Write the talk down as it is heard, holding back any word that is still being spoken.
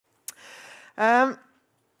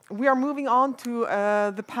We are moving on to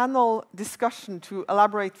the panel discussion to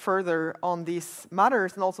elaborate further on these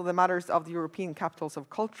matters and also the matters of the European capitals of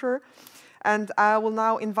culture. And I will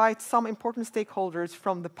now invite some important stakeholders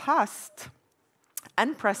from the past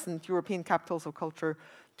and present European capitals of culture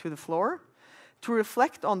to the floor to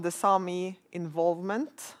reflect on the Sami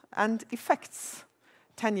involvement and effects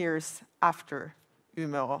 10 years after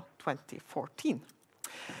Umeå 2014.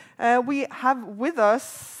 We have with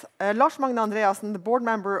us Lars Magne Andreassen, the board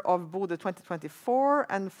member of Bodø 2024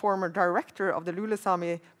 and former director of the Lule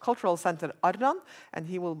Sami Cultural Center Arran, and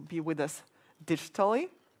he will be with us digitally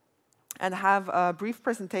and have a brief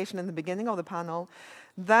presentation in the beginning of the panel.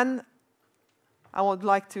 Then I would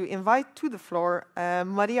like to invite to the floor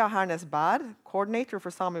Maria Hernes Bær, coordinator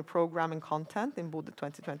for Sami program and content in Bodø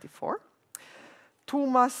 2024.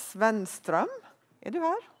 Thomas Wenström, er du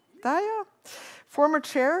her? Der, ja. Former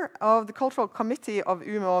chair of the Cultural Committee of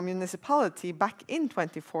Umeå Municipality back in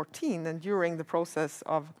 2014 and during the process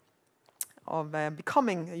of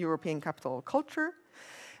becoming a European Capital of Culture.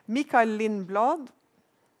 Mikael Lindblad,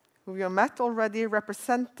 who you met already,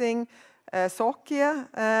 representing Sokje,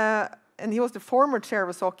 and he was the former chair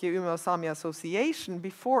of Sokje Umeå Sami Association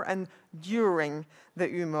before and during the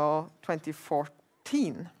Umeå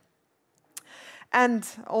 2014. And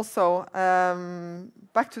also,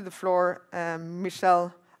 back to the floor,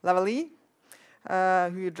 Michelle Lavallee,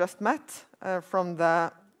 who you just met from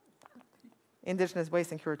the Indigenous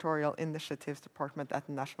Waste and Curatorial Initiatives Department at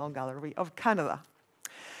the National Gallery of Canada.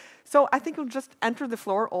 So I think we'll just enter the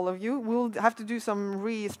floor, all of you. We'll have to do some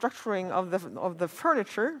restructuring of the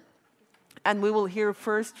furniture. And we will hear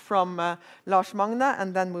first from Lars Magne,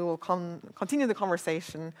 and then we will continue the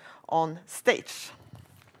conversation on stage.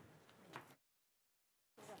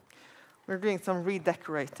 We're doing some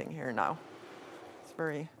redecorating here now. It's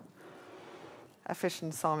very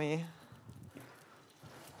efficient Sami.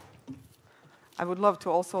 I would love to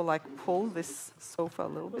also pull this sofa a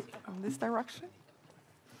little bit in this direction.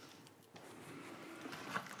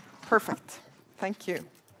 Perfect. Thank you.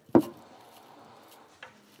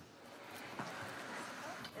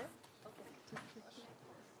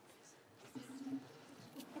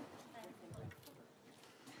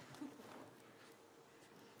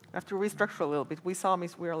 We have to restructure a little bit. We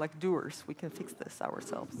Samis, we are like doers. We can fix this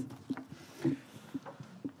ourselves.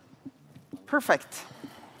 Perfect.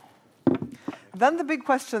 Then the big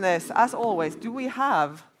question is, as always, do we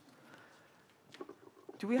have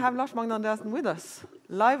Lars Magne Andreassen with us,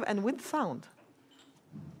 live and with sound?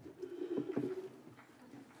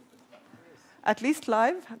 At least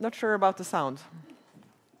live, not sure about the sound.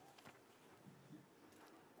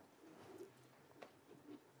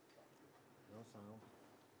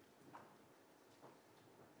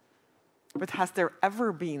 But has there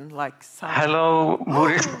ever been sound? Hello,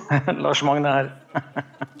 Boris. Lars Magne här.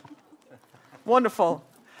 Wonderful.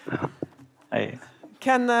 Hey.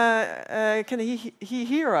 Can he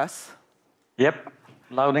hear us? Yep,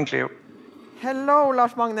 loud and clear. Hello,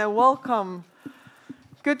 Lars Magne. Welcome.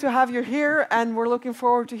 Good to have you here, and we're looking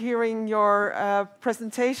forward to hearing your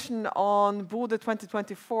presentation on Bodø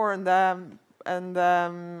 2024 and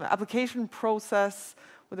the application process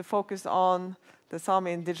with a focus on the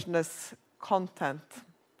Sami indigenous content.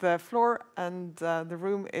 The floor and the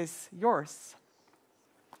room is yours.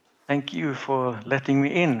 Thank you for letting me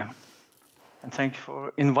in. And thank you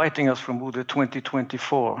for inviting us from Bodø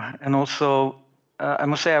 2024. And also, I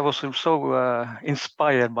must say I was so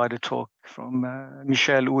inspired by the talk from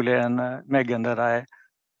Michelle, Ole, and Megan that I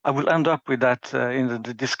will end up with that in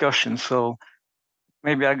the discussion. So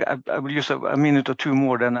maybe I will use a minute or two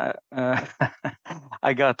more than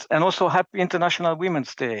I got. And also, happy International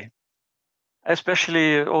Women's Day.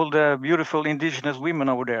 Especially all the beautiful indigenous women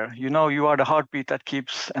over there. You know, you are the heartbeat that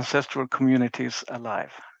keeps ancestral communities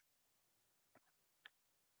alive.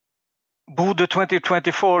 Bodø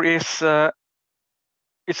 2024 is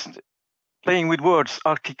it's playing with words,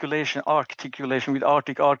 articulation with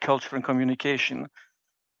Arctic art, culture, and communication.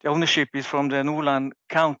 The ownership is from the Nordland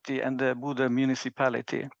County and the Bodø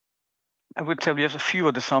municipality. I will tell you just a few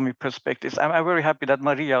of the Sami perspectives. I'm very happy that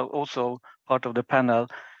Maria, also part of the panel,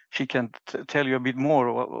 she can tell you a bit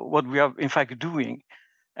more what we are in fact doing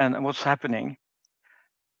and what's happening.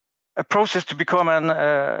 A process to become an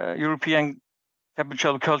European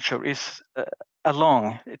capital of culture is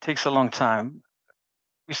it takes a long time.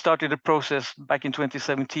 We started the process back in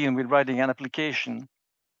 2017 with writing an application.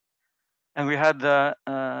 And we had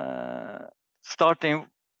starting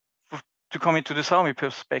to come into the Sami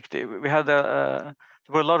perspective. We had there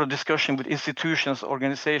were a lot of discussion with institutions,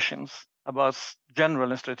 organizations about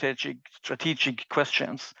general and strategic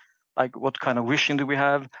questions, like what kind of vision do we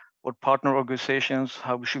have? what partner organizations,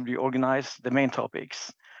 how should we organize the main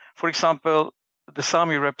topics. For example, the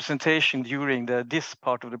Sami representation during this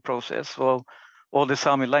part of the process. Well, all the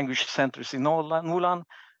Sami language centers in Nordland.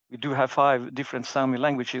 We do have 5 different Sami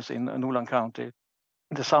languages in Nordland County.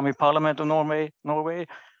 The Sami Parliament of Norway,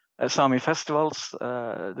 Sami festivals,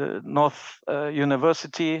 the North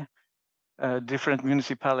University, different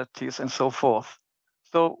municipalities, and so forth.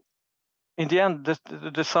 So in the end,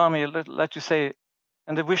 the Sami, let you say,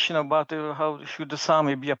 and the vision about how should the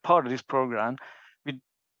Sami be a part of this program,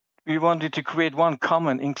 we wanted to create one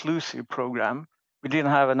common inclusive program. We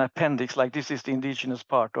didn't have an appendix like this is the indigenous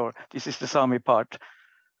part or this is the Sami part.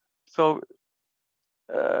 So,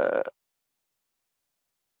 but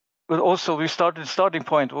also we started, starting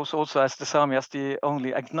point was also as the Sami as the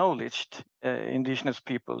only acknowledged indigenous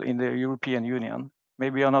people in the European Union.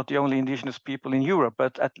 Maybe we are not the only indigenous people in Europe,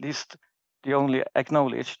 but at least the only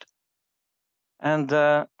acknowledged. And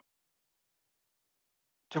to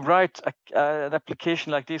write an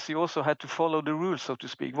application like this, you also had to follow the rules, so to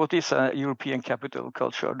speak. What is a European capital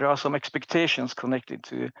culture? There are some expectations connected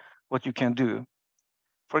to what you can do.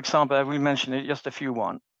 For example, I will mention just a few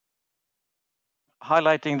one.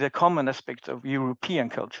 Highlighting the common aspect of European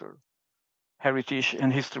culture, heritage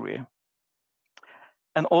and history.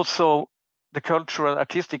 And also the cultural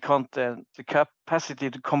artistic content, the capacity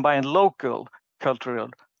to combine local cultural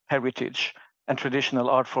heritage and traditional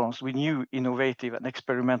art forms with new, innovative and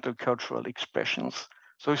experimental cultural expressions.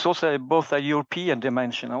 So it's also both a European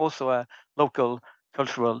dimension and also a local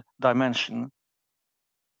cultural dimension.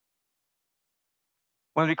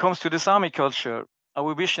 When it comes to the Sami culture,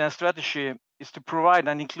 our vision and strategy is to provide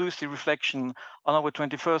an inclusive reflection on our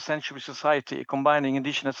 21st century society, combining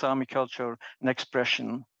indigenous Sami culture and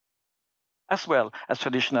expression, as well as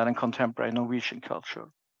traditional and contemporary Norwegian culture.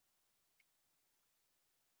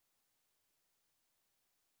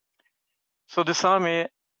 So the Sami,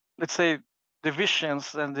 let's say, the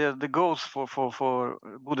visions and the goals for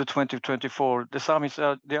Bodø 2024, the Samis,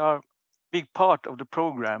 they are a big part of the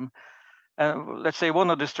program. And let's say one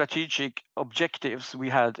of the strategic objectives we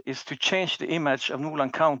had is to change the image of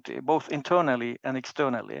Nordland County, both internally and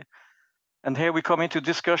externally. And here we come into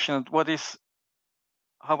discussion,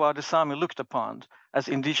 how are the Sami looked upon as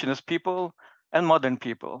indigenous people and modern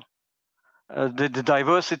people? The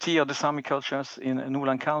diversity of the Sami cultures in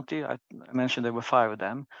Nordland County, I mentioned there were 5 of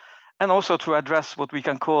them, and also to address what we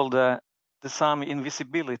can call the Sami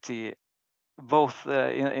invisibility, both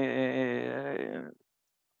in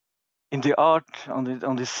the art,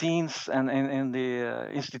 on the scenes, and in the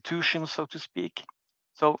institutions, so to speak.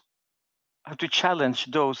 So I have to challenge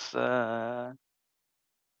those, the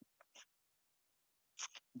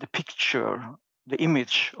picture, the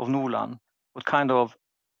image of Nordland, what kind of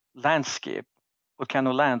landscape, what kind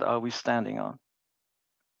of land are we standing on?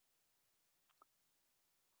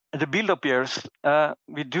 In the build-up years,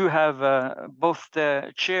 we do have both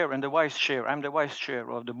the chair and the vice chair. I'm the vice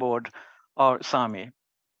chair of the board, are Sami.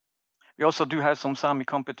 We also do have some Sami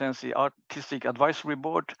competency artistic advisory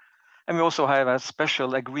board, and we also have a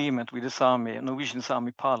special agreement with the Norwegian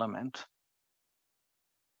Sami Parliament.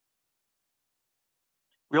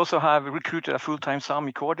 We also have recruited a full-time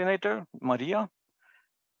Sami coordinator, Maria.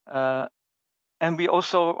 And we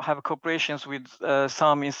also have cooperations with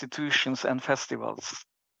Sami institutions and festivals,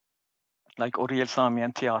 like Oriel Sami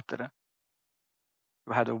and Teater,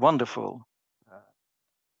 who had a wonderful,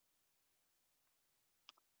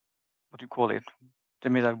 what do you call it? They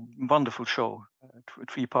made a wonderful show,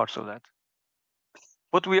 3 parts of that.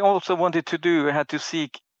 What we also wanted to do, we had to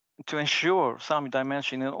seek to ensure Sami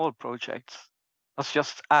dimension in all projects, not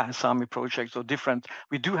just a Sami project or different.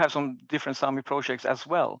 We do have some different Sami projects as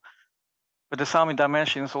well, but the Sami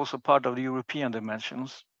dimension is also part of the European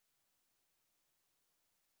dimensions.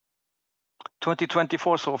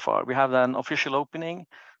 2024 so far, we have an official opening,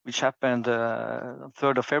 which happened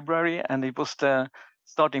 3rd of February, and it was the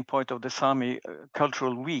starting point of the Sami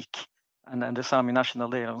Cultural Week, and then the Sami National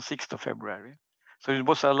Day on 6th of February. So it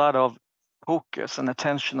was a lot of focus and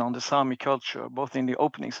attention on the Sami culture, both in the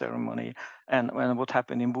opening ceremony and what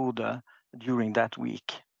happened in Bodø during that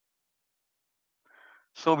week.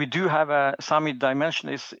 So we do have a Sami dimension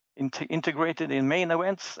is integrated in main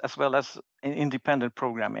events as well as in independent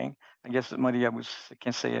programming. I guess Maria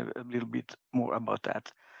can say a little bit more about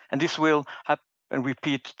that. And this will happen and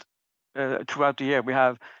repeat throughout the year. We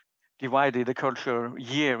have divided the culture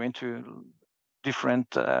year into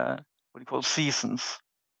different seasons.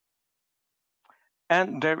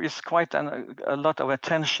 And there is quite a lot of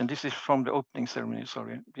attention. This is from the opening ceremony,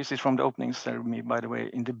 sorry. This is from the opening ceremony, by the way,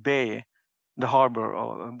 in the bay, the harbor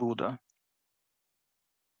of Bodø.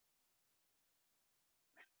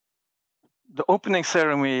 the opening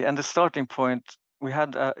ceremony and the starting point, we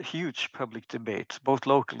had a huge public debate, both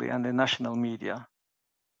locally and in national media.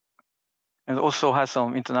 And also has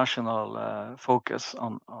some international focus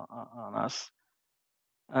on us.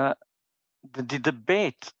 The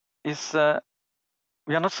debate is,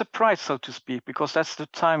 we are not surprised, so to speak, because that's the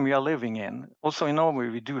time we are living in. Also in Norway,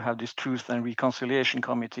 we do have this Truth and Reconciliation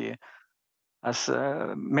Committee has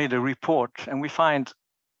made a report, and we find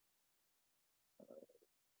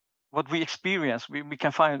what we experience, we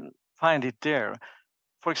can find it there.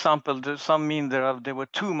 For example, some mean there were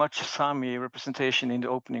too much Sami representation in the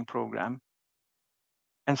opening program.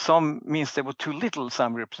 And some means there were too little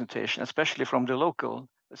Sami representation, especially from the local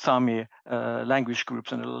Sami language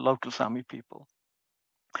groups and the local Sami people.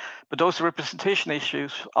 But those representation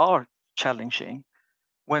issues are challenging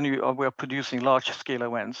when we are producing large-scale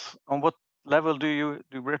events. On what level do you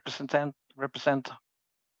represent, and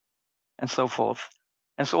so forth?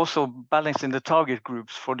 And so also balancing the target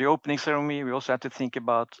groups. For the opening ceremony, we also had to think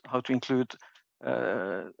about how to include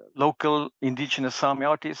local indigenous Sami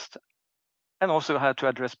artists, and also how to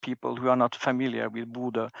address people who are not familiar with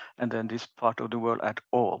Bodø and then this part of the world at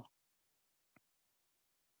all.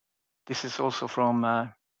 This is also from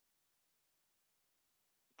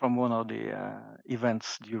one of the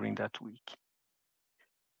events during that week.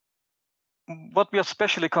 What we are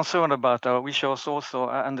especially concerned about, we should also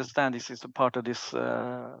understand this is a part of this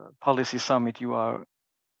policy summit you are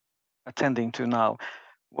attending to now.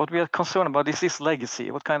 What we are concerned about is this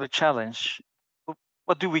legacy. What kind of challenge?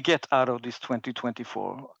 What do we get out of this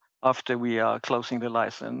 2024 after we are closing the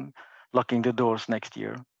lights and locking the doors next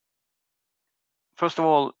year? First of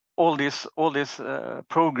all this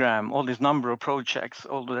program, all this number of projects,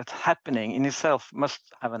 all that's happening in itself must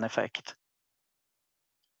have an effect.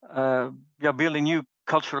 We are building new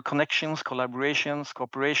cultural connections, collaborations,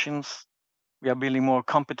 cooperations. We are building more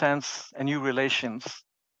competence and new relations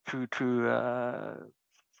from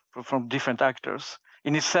different actors.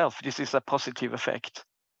 In itself, this is a positive effect.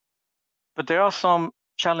 But there are some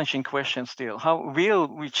challenging questions still. How will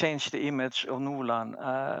we change the image of Nordland?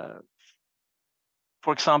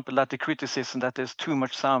 For example, that the criticism that there's too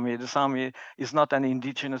much Sami, the Sami is not an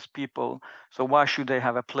indigenous people, so why should they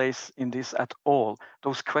have a place in this at all?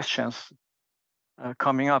 Those questions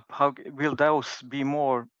coming up, how will those be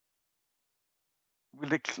more? Will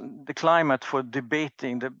the climate for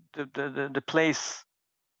debating the place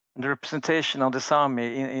and the representation of the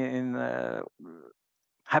Sami in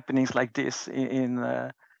happenings like this in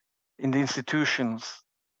the institutions,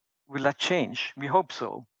 will that change? We hope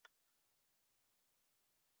so.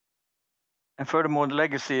 And furthermore, the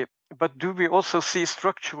legacy. But do we also see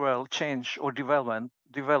structural change or development?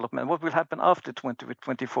 What will happen after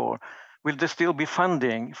 2024? Will there still be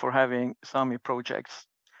funding for having Sami projects?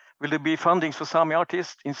 Will there be funding for Sami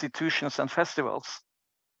artists, institutions, and festivals?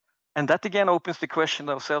 And that again opens the question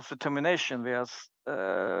of self-determination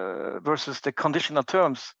versus the conditional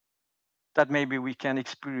terms that maybe we can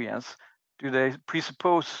experience. Do they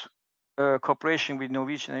presuppose cooperation with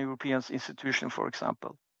Norwegian and European institutions, for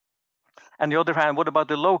example? On the other hand, what about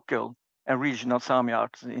the local and regional Sami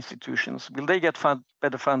arts institutions? Will they get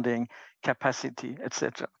better funding, capacity,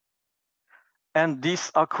 etc.? And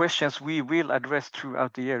these are questions we will address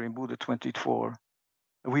throughout the year in Bodø 24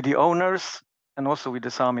 with the owners and also with the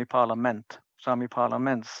Sami parliaments.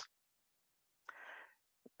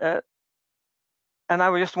 And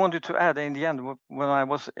I just wanted to add in the end, when I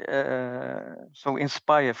was so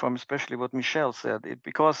inspired from especially what Michelle said,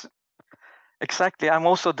 because exactly, I'm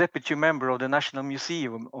also deputy member of the National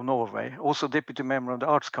Museum of Norway, also deputy member of the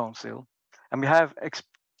Arts Council. And we have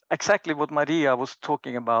exactly what Maria was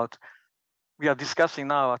talking about. We are discussing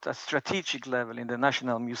now at a strategic level in the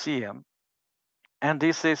National Museum. And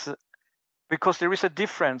this is because there is a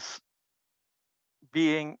difference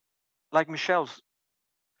being, like Michelle's,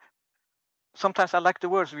 sometimes I like the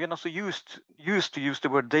words, we are not so used to use the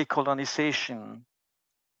word decolonization,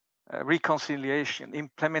 reconciliation,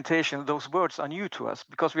 implementation. Those words are new to us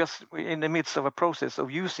because we are in the midst of a process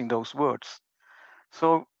of using those words.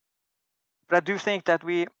 So, but I do think that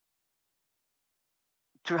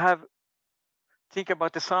think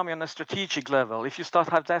about the Sami on a strategic level. If you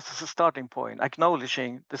have that as a starting point,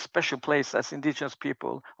 acknowledging the special place as indigenous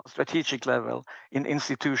people on strategic level in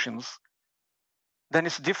institutions, then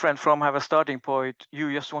it's different from have a starting point.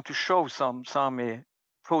 You just want to show some Sami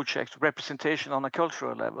project representation on a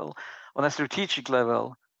cultural level, on a strategic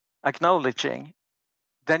level, acknowledging.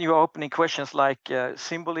 Then you are opening questions like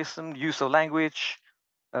symbolism, use of language,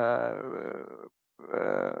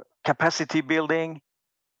 capacity building,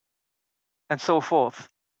 and so forth.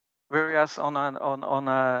 whereas on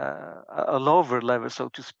a lower level, so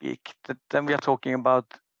to speak, then we are talking about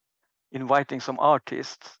inviting some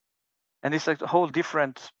artists, and it's like a whole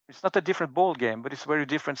different. It's not a different ball game, but it's a very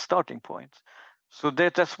different starting point. So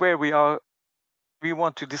that's where we are. We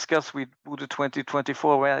want to discuss with Bodø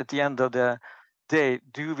 2024, where at the end of the day,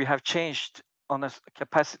 do we have changed on a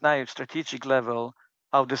capacity, strategic level,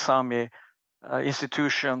 how the Sami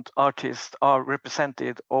institutions, artists are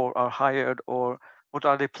represented or are hired, or what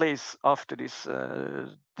are they placed after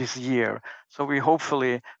this year? So we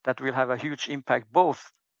hopefully that will have a huge impact,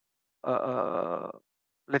 both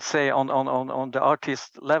let's say on the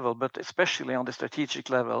artist level, but especially on the strategic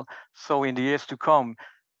level. So in the years to come,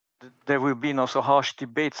 there will be no so harsh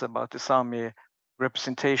debates about the Sami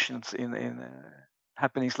representations in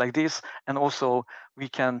happenings like this, and also we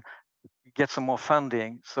can get some more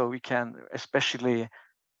funding, so we can especially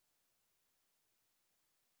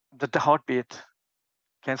that the heartbeat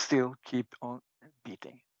can still keep on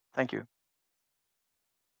beating. Thank you.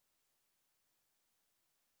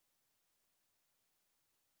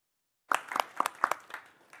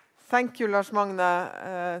 Thank you, Lars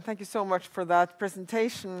Magne. Thank you so much for that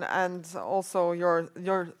presentation and also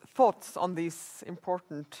your thoughts on these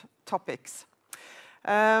important topics.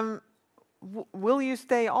 Will you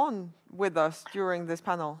stay on with us during this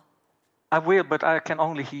panel? I will, but I can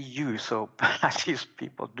only hear you, so I see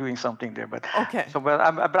people doing something there. But okay. So, but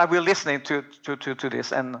I will listen to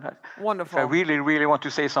this, and wonderful. If I really want to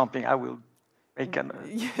say something, I will make an.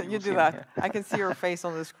 You do that. Yeah. I can see your face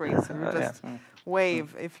on the screen, so you just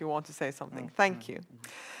wave if you want to say something. Thank you.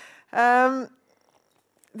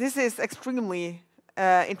 This is extremely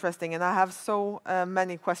interesting, and I have so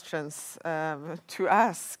many questions to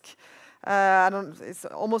ask. It's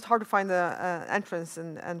almost hard to find an entrance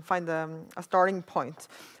and find a starting point.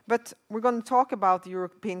 But we're going to talk about the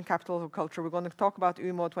European Capital of Culture. We're going to talk about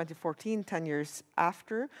UMO 2014, 10 years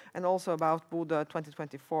after, and also about Bodø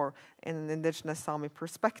 2024 in an indigenous Sami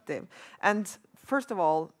perspective. And first of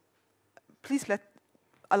all, please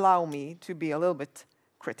allow me to be a little bit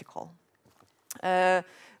critical.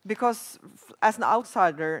 Because as an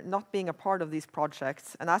outsider, not being a part of these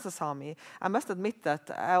projects, and as a Sami, I must admit that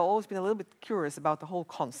I've always been a little bit curious about the whole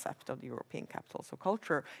concept of the European Capitals of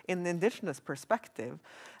Culture in an indigenous perspective,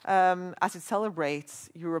 as it celebrates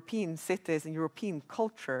European cities and European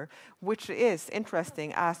culture, which is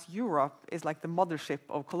interesting as Europe is like the mothership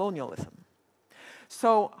of colonialism.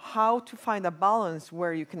 So how to find a balance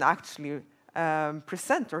where you can actually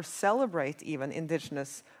present or celebrate even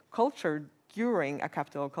indigenous culture during a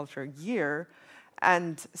Capital of Culture year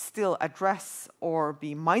and still address or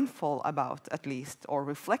be mindful about, at least, or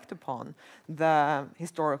reflect upon the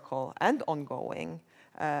historical and ongoing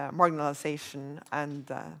marginalization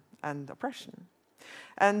and oppression.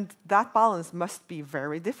 And that balance must be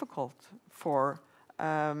very difficult for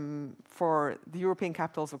the European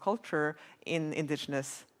Capitals of Culture in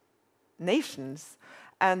indigenous nations,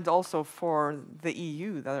 and also for the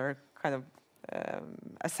EU that are kind of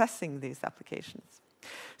assessing these applications.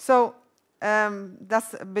 So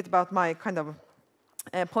that's a bit about my kind of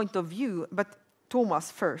point of view, but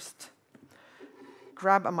Thomas first.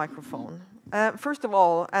 Grab a microphone. First of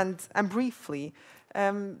all, and briefly,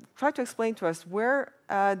 try to explain to us where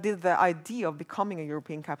did the idea of becoming a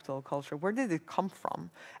European Capital of Culture, where did it come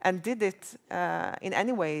from? And did it in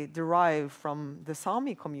any way derive from the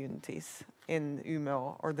Sami communities in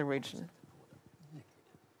Umeå or the region?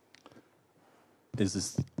 Is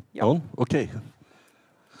this on? Okay.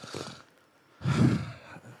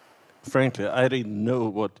 Frankly, I didn't know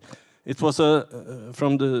what it was.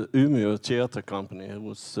 From the Umeå Theatre Company. It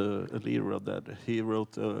was a leader of that. He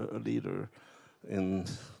wrote a leader in,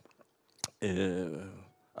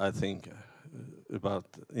 I think, about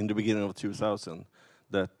in the beginning of 2000,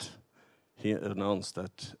 that he announced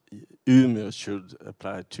that Umeå should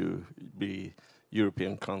apply to be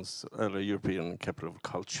European European Capital of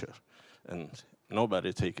Culture, and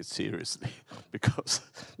nobody take it seriously because,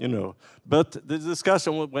 you know. But the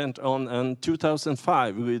discussion went on, and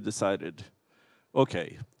 2005 we decided,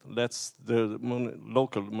 okay, the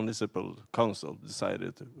local municipal council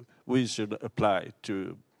decided we should apply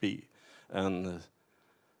to be. And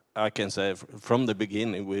I can say from the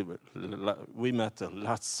beginning we met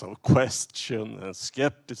lots of questions and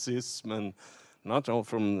skepticism, and not only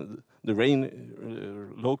from the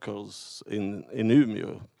locals in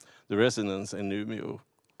Umeå, the residents in Umeå,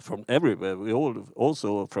 from everywhere. We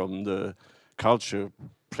also from the culture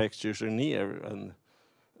practitioner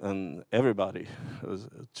and everybody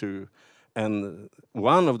too. And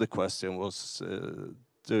one of the questions was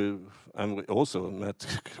and we also met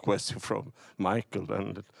a question from Michael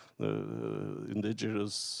and the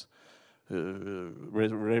indigenous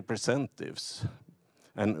representatives,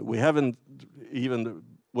 and we haven't even.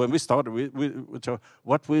 When we started, we talked,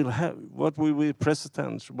 what will we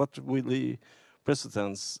president? What will the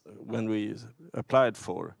presidents when we applied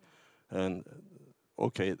for? And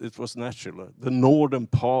okay, it was natural. The northern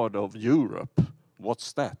part of Europe.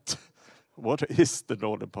 What's that? What is the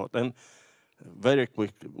northern part? And very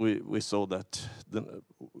quick, we saw that the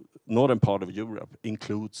northern part of Europe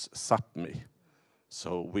includes Sápmi.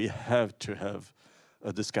 So we have to have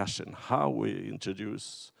a discussion how we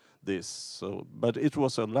introduce this. So, but it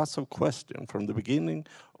was a lot of questions from the beginning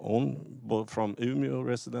on, both from Umeå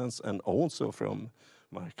residents and also from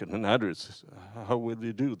Michael and others. How will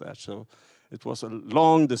you do that? So it was a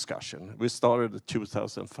long discussion. We started in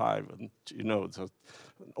 2005, and you know,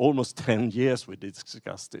 almost 10 years we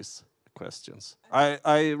discussed these questions.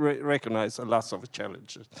 I recognize a lot of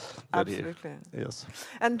challenges. Absolutely. Yes.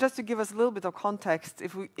 And just to give us a little bit of context,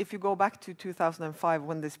 if you go back to 2005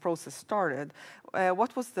 when this process started,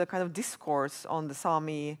 what was the kind of discourse on the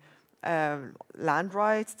Sami land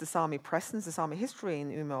rights, the Sami presence, the Sami history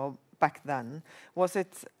in Umeå back then? Was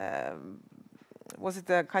it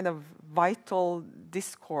a kind of vital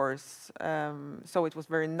discourse, so it was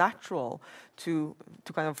very natural to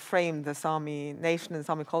kind of frame the Sami nation and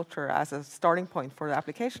Sami culture as a starting point for the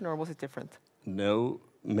application, or was it different? No,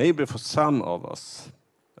 maybe for some of us,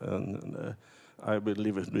 and I will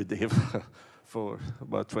live with him for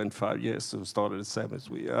about 25 years, so started the Samis.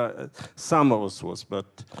 Some of us was,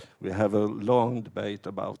 but we have a long debate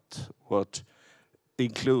about what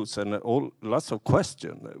includes, and lots of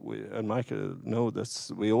questions. And Michael knows that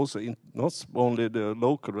we also, not only the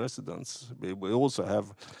local residents, we also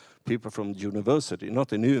have people from university,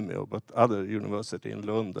 not in Umeå, but other university in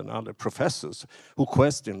Lund and other professors who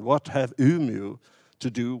question what have Umeå to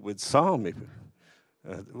do with Sami.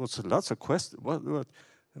 There was lots of questions.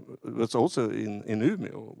 What's also in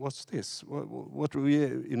Umeå? What's this? What do we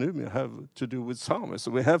in Umeå have to do with Sami? So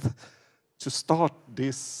we have to start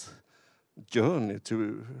this journey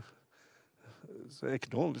to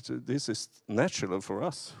acknowledge that this is natural for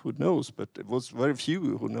us. Who knows? But it was very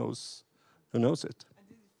few who knows it. And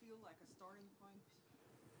did it feel like a starting point?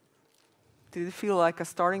 Did it feel like a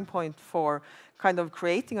starting point for kind of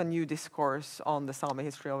creating a new discourse on the Sami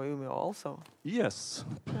history of Umeå also? Yes,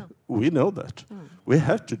 we know that. We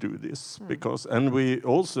have to do this because, and we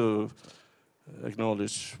also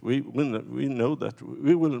acknowledge, we know that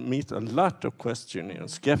we will meet a lot of questioning and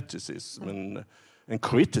skepticism and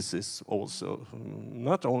criticism also,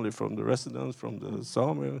 not only from the residents, from the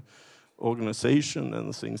Sami organization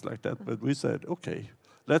and things like that, but we said, okay,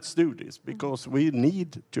 let's do this because we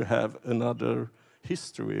need to have another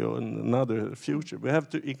history or another future. We have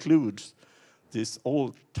to include these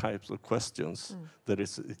all types of questions that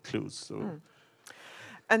it includes. So.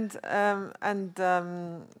 And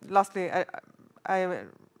lastly,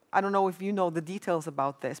 I don't know if you know the details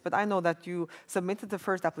about this, but I know that you submitted the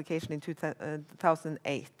first application in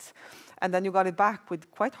 2008, and then you got it back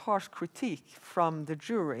with quite harsh critique from the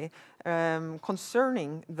jury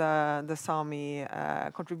concerning the Sami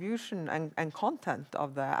contribution and content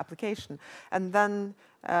of the application. And then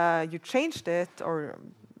you changed it, or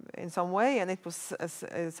in some way, and it was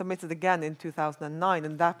submitted again in 2009,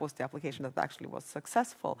 and that was the application that actually was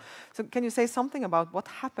successful. So can you say something about what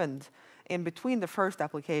happened in between the first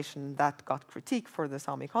application that got critique for the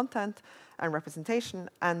Sami content and representation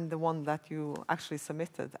and the one that you actually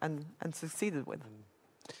submitted and succeeded with?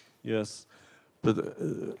 Yes, but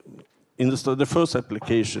in the first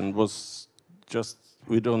application was just,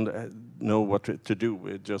 we don't know what to do.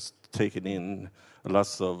 We're just taking in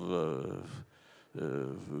lots of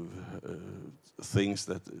things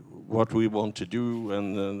that what we want to do,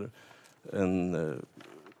 and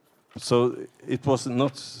so it was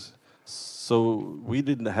not. So we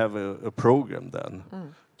didn't have a program then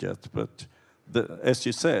yet. But as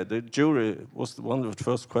you said, the jury was one of the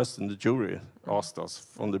first questions the jury asked us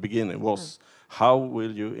from the beginning was, how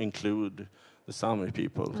will you include the Sami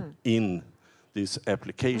people in this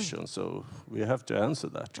application? So we have to answer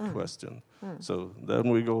that question. So then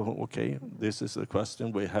we go, okay, this is a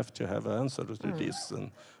question, we have to have an answer to this.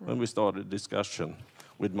 And when we started discussion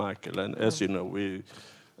with Michael, and as you know, we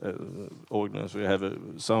organize, we have a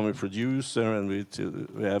Sami producer, and we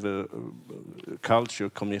have a culture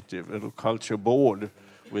committee, a culture board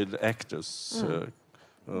with actors.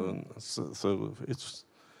 So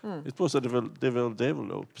it was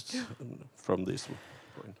developed from this point.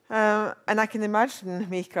 And I can imagine,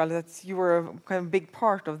 Mikael, that you were a kind of big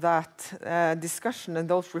part of that discussion and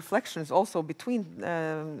those reflections also between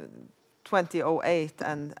 2008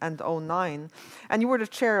 and 09. And you were the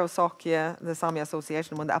chair of Sakje, the Sami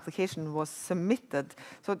Association, when the application was submitted.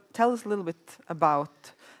 So tell us a little bit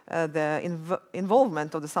about the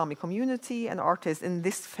involvement of the Sami community and artists in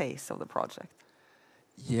this phase of the project.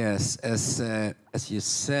 Yes, as you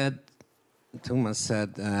said, Thomas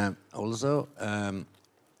said also,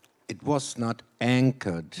 it was not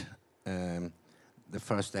anchored, the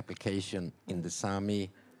first application in the Sami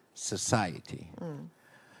society.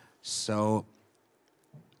 So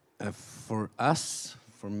for us,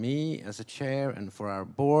 for me as a chair and for our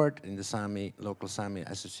board in the Sami, local Sami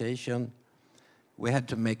association, we had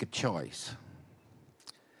to make a choice.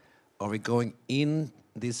 Are we going in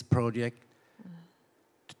this project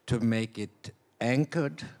to make it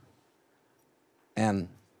anchored and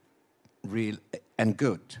real and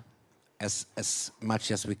good, as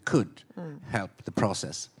much as we could help the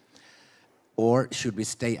process, or should we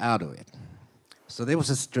stay out of it? So there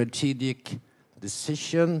was a strategic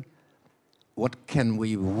decision. What can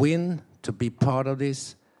we win to be part of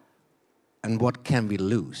this, and what can we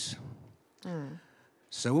lose?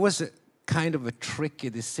 So it was a kind of a tricky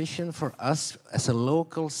decision for us as a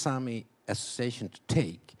local Sami association to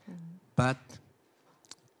take, but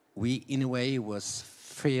we, in a way, was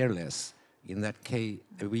fearless. In that case,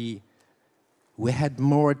 we had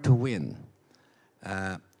more to win,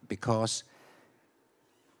 because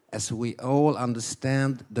as we all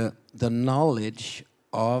understand the knowledge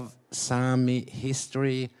of Sami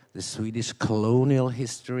history, the Swedish colonial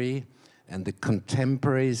history, and the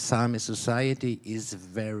contemporary Sami society is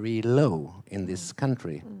very low in this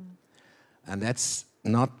country. And that's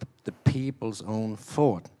not the people's own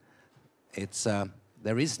fault. It's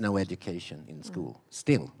there is no education in school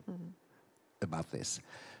still about this.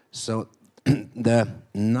 So the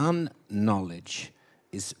non-knowledge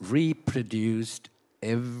is reproduced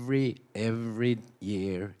every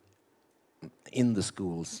year in the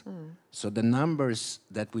schools. So the numbers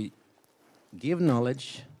that we give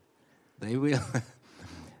knowledge, they will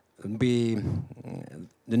be,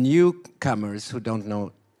 the newcomers who don't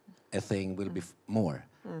know a thing will be more.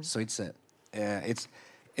 So it's a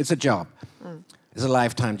job. It's a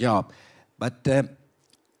lifetime job. But that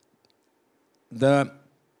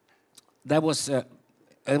was a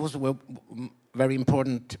very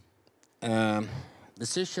important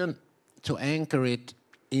decision to anchor it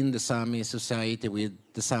in the Sami society with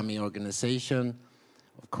the Sami organization,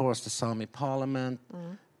 of course the Sami parliament,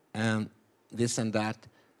 and this and that,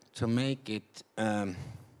 to make it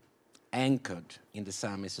anchored in the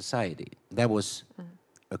Sami society. That was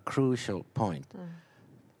a crucial point.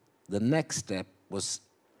 The next step was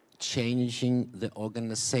changing the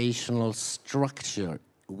organizational structure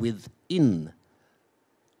within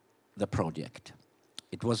the project.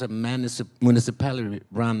 It was a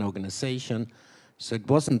municipality-run organization, so it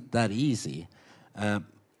wasn't that easy.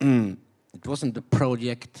 It wasn't a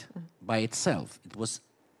project by itself. It was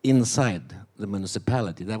inside the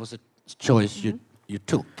municipality. That was a choice you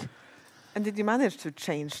took. And did you manage to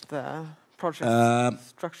change the project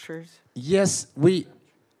structures? Yes, we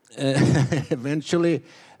eventually...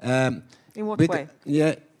 In what way?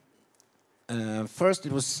 Yeah. First,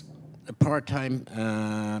 it was a part-time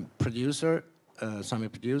producer, Sami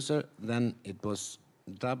producer. Then it was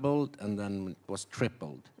doubled, and then it was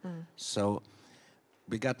tripled. So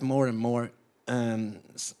we got more and more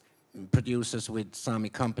producers with Sami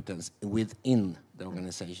competence within the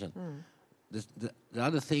organization. The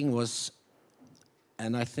other thing was,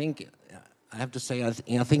 and I think I have to say, I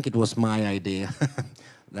think it was my idea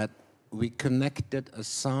that we connected a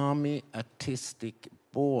Sami artistic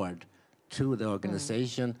board to the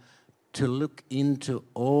organization to look into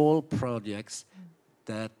all projects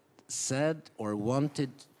that said or wanted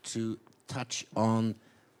to touch on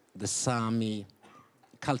the Sami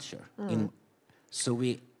culture. So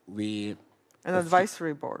we an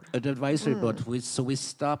advisory board. An advisory board. So we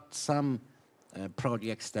stopped some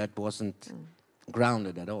projects that wasn't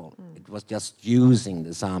grounded at all. It was just using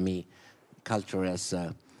the Sami culture as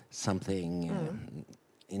something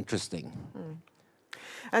interesting.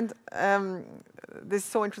 And this is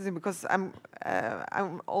so interesting because I'm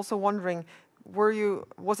also wondering,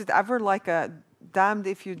 was it ever like a damned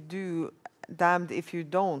if you do, damned if you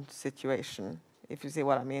don't situation, if you see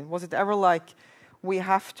what I mean? Was it ever like we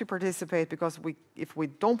have to participate because if we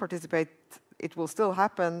don't participate, it will still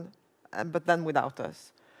happen, but then without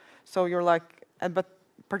us? So you're like, but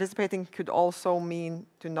participating could also mean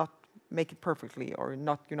to not make it perfectly or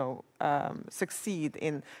not, succeed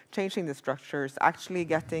in changing the structures, actually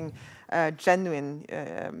getting genuine,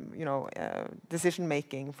 decision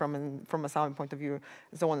making from a Sami point of view,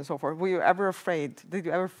 and so on and so forth. Were you ever afraid? Did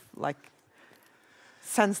you ever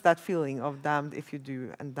sense that feeling of damned if you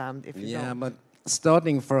do and damned if you don't. Yeah, but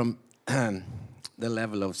starting from the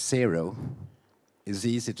level of 0 is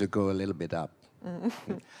easy to go a little bit up.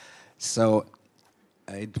 So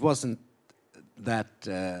it wasn't that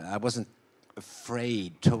I wasn't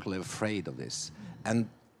totally afraid of this. And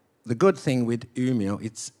the good thing with Umeå,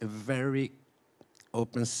 it's a very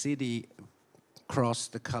open city across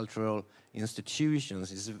the cultural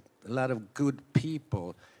institutions. It's a lot of good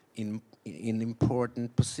people in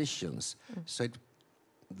important positions. So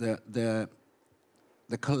the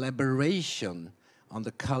collaboration on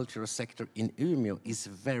the cultural sector in Umeå is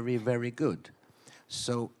very, very good.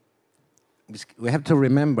 So we have to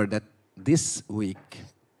remember that this week,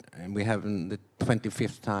 and we have the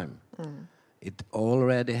 25th time, it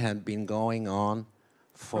already had been going on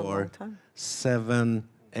for 7,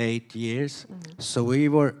 8 years. So we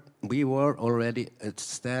were already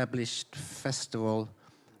established festival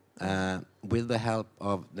with the help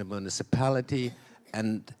of the municipality.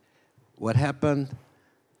 And what happened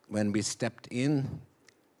when we stepped in,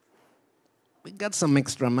 we got some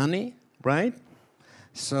extra money, right?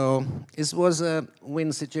 So it was a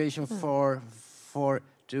win situation for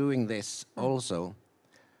doing this also.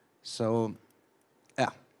 So, yeah.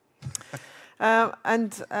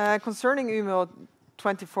 And concerning Umeå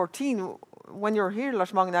 2014, when you're here,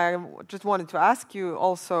 Lars Magne, I just wanted to ask you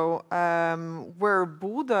also, were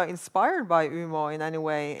Bodø inspired by Umeå in any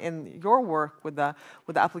way in your work with the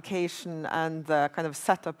application and the kind of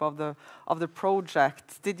setup of the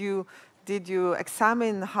project? Did you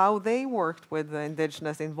examine how they worked with the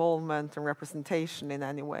indigenous involvement and representation in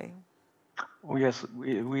any way? Oh, yes,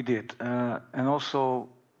 we did. And also,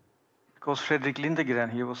 because Fredrik Lindegren,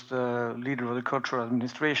 he was the leader of the cultural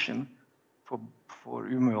administration for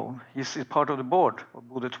Umeå. He's part of the board of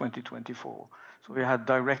Bodø 2024. So we had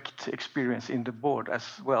direct experience in the board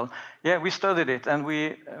as well. Yeah, we studied it, and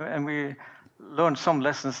we learned some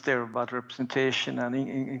lessons there about representation and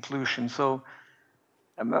inclusion. So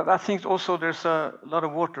I think also there's a lot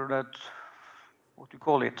of water that, what do you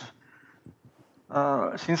call it,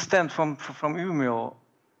 since then from Umeå,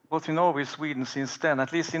 both in Norway and Sweden since then,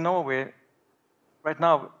 at least in Norway, right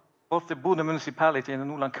now, both the Bodø municipality and the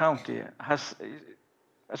Nordland County has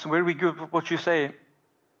very good, what you say,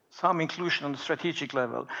 some inclusion on the strategic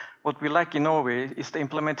level. What we lack in Norway is the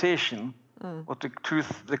implementation, what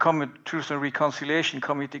the Common Truth and Reconciliation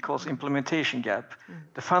Committee calls implementation gap.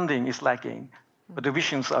 The funding is lacking, but the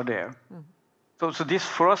visions are there. So this,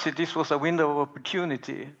 for us, this was a window of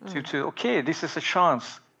opportunity to okay, this is a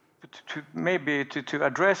chance to maybe to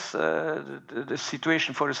address the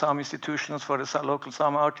situation for the Sami institutions, for the local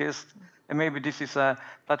Sami artists, and maybe this is a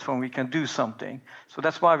platform we can do something. So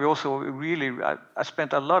that's why we also really, I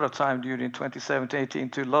spent a lot of time during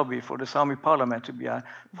 2017-18 to lobby for the Sami parliament to be a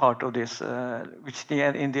part of this, which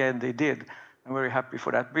in the end they did. I'm very happy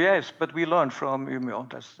for that. But yes, but we learned from Umeå.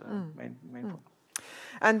 That's the main point.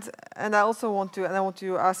 And I also want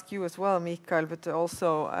to ask you as well, Mikael, but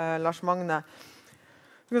also Lars Magne,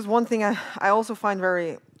 because one thing I also find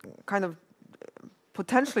very kind of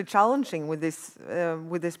potentially challenging with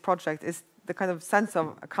this project is the kind of sense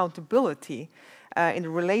of accountability in the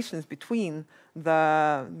relations between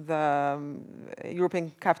the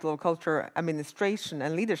European Capital of Culture administration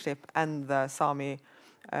and leadership and the Sami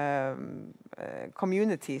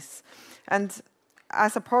communities. And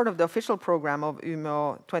as a part of the official program of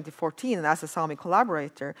Umeå 2014 and as a Sami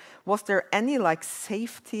collaborator, was there any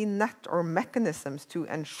safety net or mechanisms to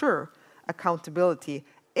ensure accountability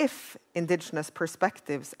if indigenous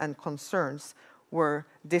perspectives and concerns were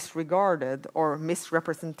disregarded or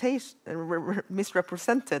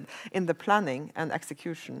misrepresented in the planning and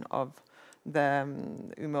execution of the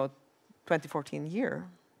Umeå 2014 year?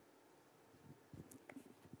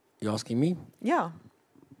 You asking me? Yeah.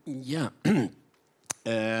 Yeah.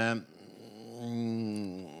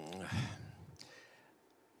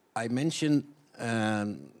 I mentioned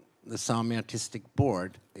the Sami Artistic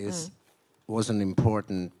Board was an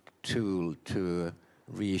important tool to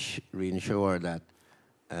reassure that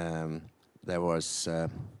there was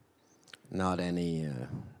not any,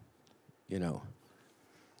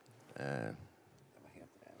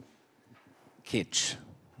 kitsch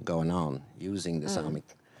going on using the Sami.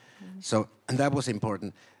 So and that was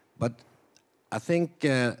important, but I think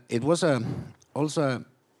it was also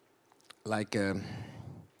like a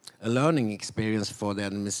learning experience for the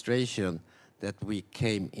administration that we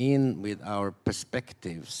came in with our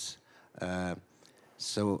perspectives.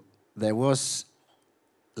 So there was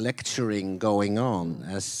lecturing going on,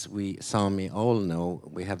 as we Sami all know.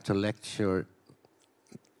 We have to lecture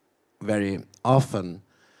very often,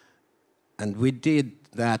 and we did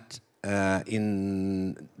that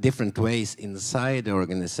in different ways inside the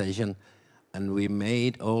organization. And we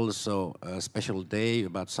made also a special day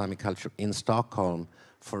about Sami culture in Stockholm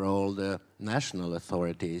for all the national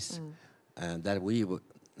authorities that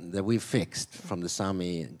we fixed from the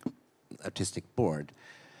Sami Artistic Board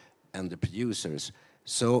and the producers.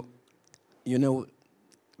 So, you know,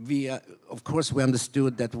 of course, we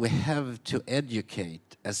understood that we have to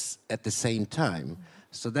educate at the same time.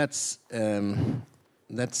 So that's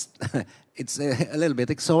it's a little bit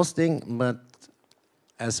exhausting, but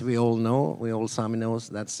as we all know, all Sami knows,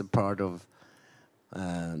 that's a part of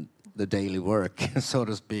the daily work, so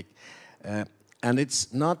to speak. And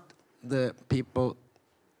it's not the people,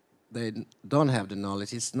 they don't have the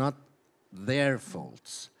knowledge, it's not their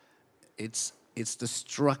faults. It's the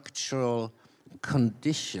structural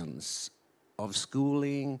conditions of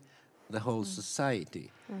schooling the whole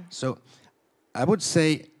society. So I would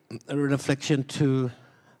say a reflection to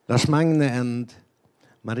Lars Magne and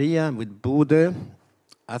Maria with Bodø.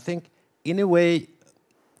 I think, in a way,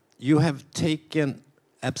 you have taken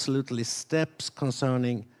absolutely steps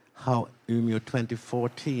concerning how Umeå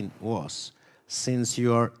 2014 was, since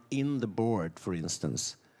you are in the board, for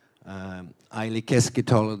instance. Aili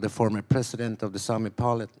Keskitalo, the former president of the Sami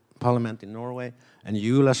Parliament in Norway, and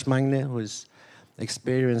you, Lars Magne, who is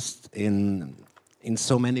experienced in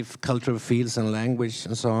so many cultural fields and language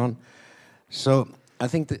and so on. So I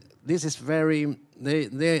think that this is very,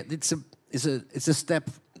 it's a step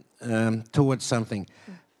towards something.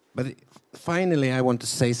 But finally, I want to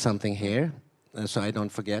say something here, so I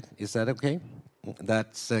don't forget. Is that okay?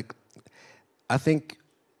 That's, I think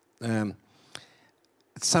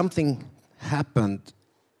something happened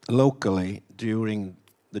locally during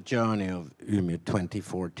the journey of Umeå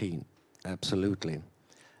 2014, absolutely.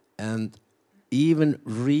 And even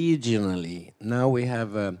regionally, now we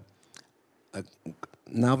have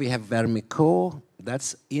Vermicaux.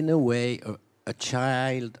 That's in a way a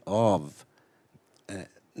child of,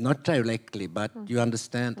 not directly, but you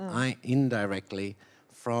understand, indirectly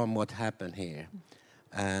from what happened here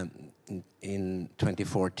in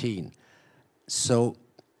 2014. So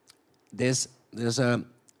there's a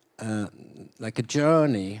like a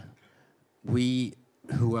journey. We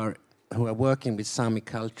who are working with Sami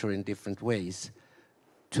culture in different ways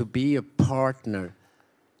to be a partner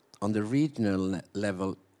on the regional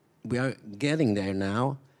level. We are getting there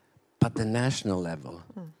now, but the national level,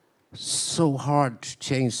 so hard to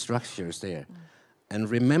change structures there. And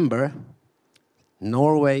remember,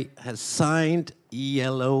 Norway has signed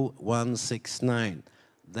ELO 169.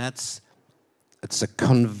 It's a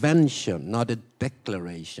convention, not a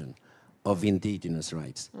declaration of indigenous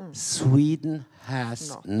rights. Sweden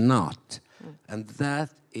has not. And that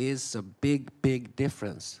is a big, big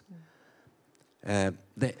difference.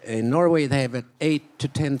 In Norway, they have 8 to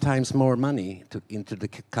 10 times more money into the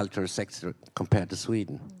cultural sector compared to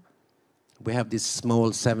Sweden. We have this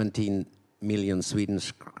small 17 million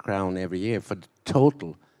Swedish crown every year for the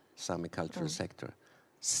total Sami cultural sector.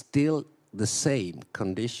 Still the same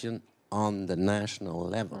condition on the national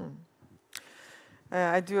level.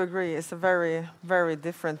 I do agree. It's a very, very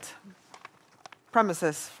different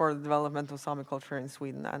premises for the development of Sami culture in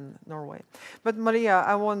Sweden and Norway. But Maria,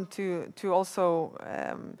 I want to also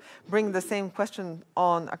bring the same question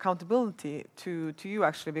on accountability to you,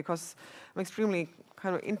 actually, because I'm extremely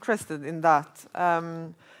kind of interested in that.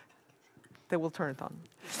 They will turn it on.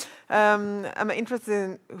 I'm interested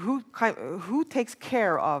in who takes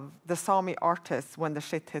care of the Sami artists when the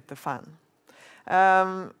shit hit the fan.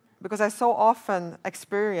 Because I so often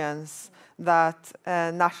experience that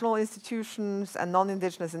national institutions and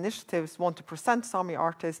non-indigenous initiatives want to present Sami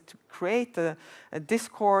artists to create a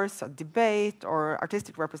discourse, a debate, or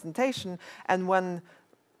artistic representation. And when,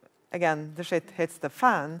 again, the shit hits the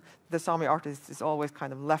fan, the Sami artist is always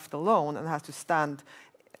kind of left alone and has to stand,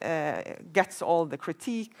 gets all the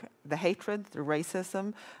critique, the hatred, the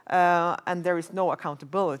racism, and there is no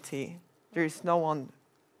accountability. There is no one,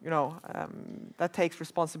 that takes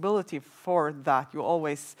responsibility for that.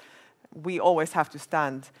 We always have to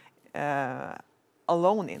stand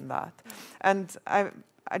alone in that. And I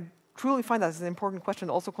truly find that as an important question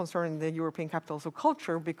also concerning the European capitals of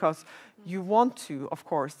culture, because you want to, of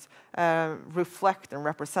course, reflect and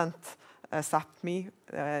represent Sápmi,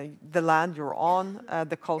 the land you're on,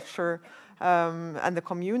 the culture, and the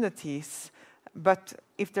communities. But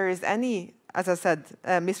if there is any, as I said,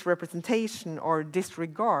 misrepresentation or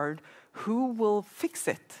disregard, who will fix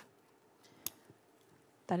it?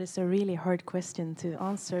 That is a really hard question to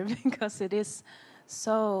answer because it is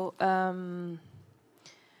so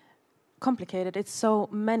complicated. It's so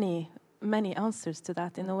many answers to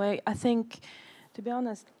that in a way. I think To be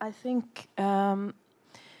honest, I think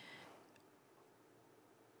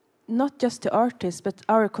not just the artists, but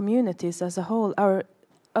our communities as a whole,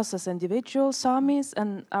 us as individuals, Samis,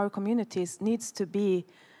 and our communities needs to be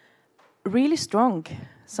really strong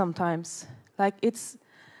sometimes. Like it's,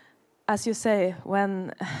 as you say,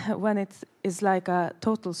 when it is like a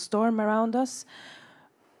total storm around us,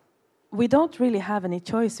 we don't really have any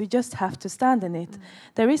choice. We just have to stand in it.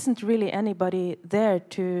 There isn't really anybody there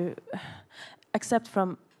to accept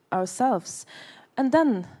from ourselves. And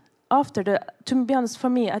then after to be honest, for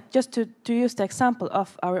me, just to use the example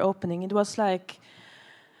of our opening, it was like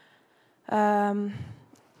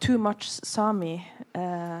too much Sami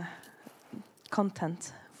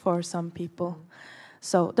content for some people.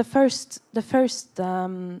 So the first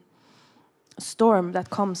storm that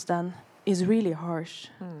comes then is really harsh.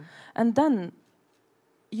 And then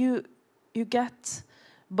you get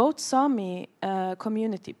both Sami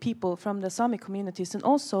community people from the Sami communities and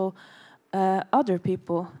also other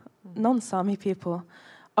people, non-Sami people,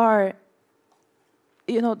 are,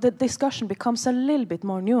 the discussion becomes a little bit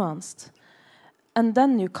more nuanced. And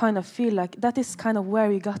then you kind of feel like that is kind of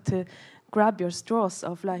where you got to grab your straws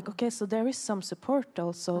of like, okay, so there is some support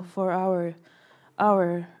also for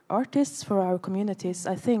our artists, for our communities.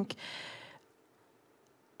 I think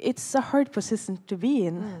it's a hard position to be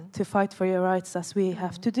in, to fight for your rights as we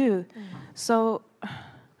have to do. So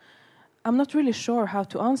I'm not really sure how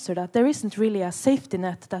to answer that. There isn't really a safety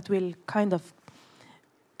net that will kind of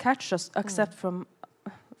catch us, except from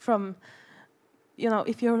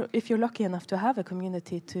if you're lucky enough to have a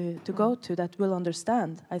community to go to that will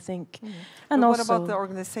understand, I think. And what also, about the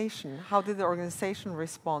organization? How did the organization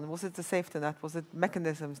respond? Was it the safety net? Was it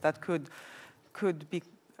mechanisms that could be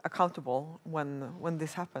accountable when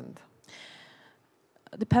this happened?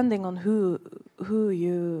 Depending on who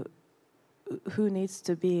needs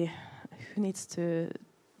to be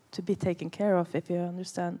taken care of, if you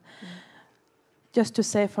understand. Just to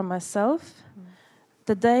say for myself,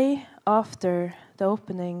 the day after the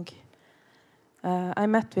opening, I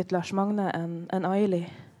met with Lars Magne and Aili,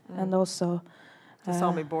 and also the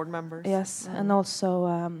Sami board members. Yes, and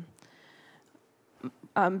also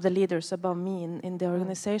the leaders above me in the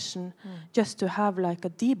organization, just to have like a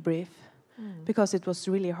debrief, because it was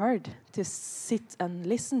really hard to sit and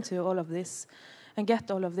listen to all of this and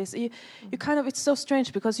get all of this. You kind of, it's so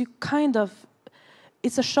strange because you kind of,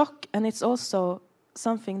 it's a shock and it's also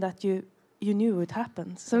something that you knew would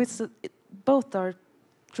happen. So both are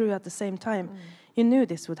true at the same time. You knew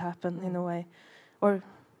this would happen in a way, or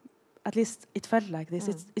at least it felt like this.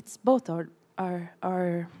 It's both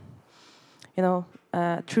are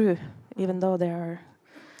true, even though they are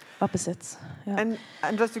opposites. Yeah.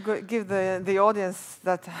 And just to give the audience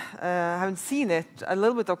that haven't seen it a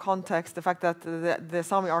little bit of context, the fact that the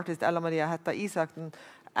Sami artist Ella Maria Hetta Isaksen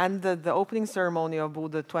ended the opening ceremony of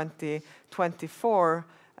Bodø 2024,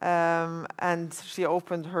 and she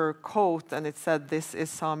opened her coat and it said, "This is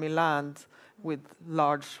Sami land," with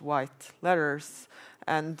large white letters.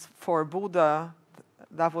 And for Bodø,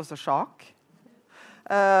 that was a shock.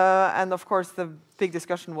 And of course, the big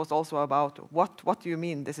discussion was also about what do you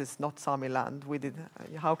mean this is not Sami land?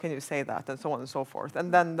 How can you say that? And so on and so forth.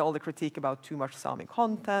 And then all the critique about too much Sami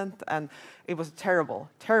content, and it was terrible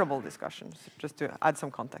discussions. Just to add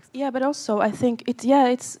some context. Yeah, but also I think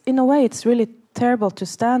it's in a way it's really terrible to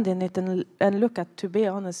stand in it and look at, to be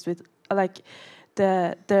honest, with like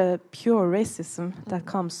the pure racism that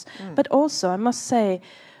comes. But also I must say,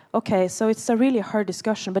 okay, so it's a really hard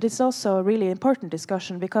discussion, but it's also a really important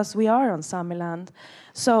discussion because we are on Sami land.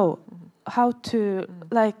 So how to,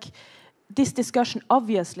 like, this discussion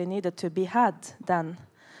obviously needed to be had then,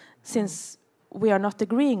 since we are not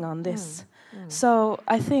agreeing on this. So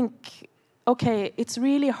I think, okay, it's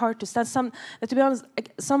really hard to stand. To be honest,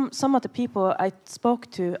 some of the people I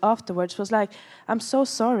spoke to afterwards was like, I'm so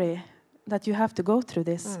sorry that you have to go through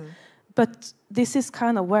this. But this is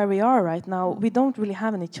kind of where we are right now. We don't really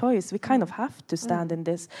have any choice. We kind of have to stand in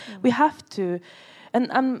this. We have to,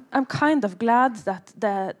 and I'm kind of glad that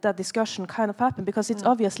that discussion kind of happened because it's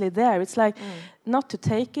obviously there. It's like not to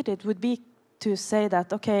take it. It would be to say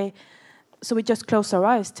that, okay, so we just close our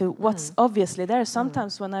eyes to what's obviously there.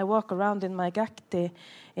 Sometimes when I walk around in my gakti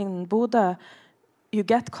in Bodø, you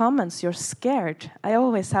get comments. You're scared. I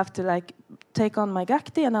always have to like take on my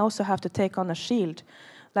gakti, and I also have to take on a shield.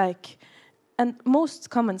 Like, and most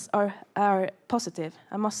comments are positive,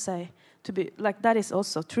 I must say, to be like that is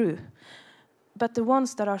also true. But the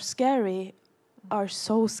ones that are scary are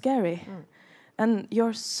so scary, and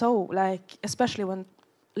you're so like, especially when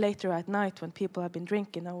later at night when people have been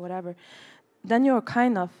drinking or whatever, then you're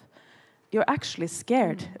kind of you're actually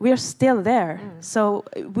scared. We are still there. So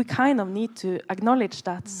we kind of need to acknowledge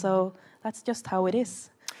that. So that's just how it is.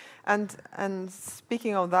 And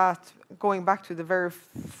speaking of that, going back to the very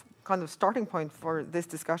kind of starting point for this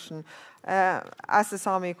discussion, as the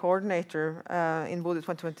Sami coordinator in Bodø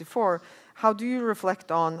 2024, how do you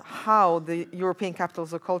reflect on how the European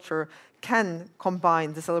Capitals of Culture can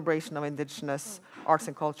combine the celebration of indigenous arts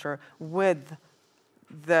and culture with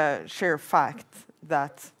the sheer fact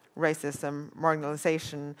that racism,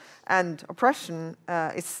 marginalization, and oppression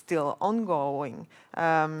is still ongoing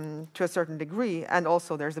to a certain degree, and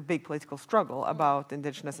also there's a big political struggle about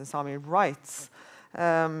indigenous and Sami rights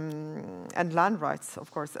and land rights,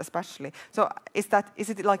 of course, especially. So, is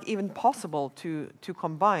it like even possible to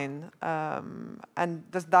combine?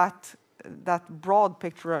 And does that broad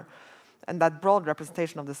picture and that broad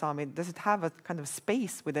representation of the Sami, does it have a kind of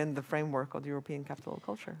space within the framework of the European Capital of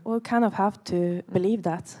Culture? Well, kind of have to believe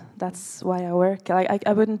that. That's why I work.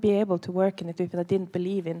 I wouldn't be able to work in it if I didn't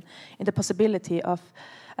believe in the possibility of,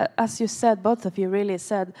 as you said, both of you really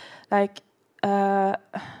said, like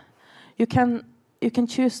you can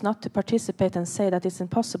choose not to participate and say that it's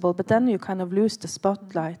impossible, but then you kind of lose the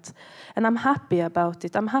spotlight. And I'm happy about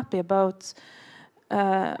it. I'm happy about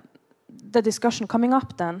the discussion coming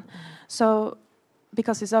up then. So,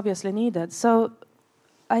 because it's obviously needed. So,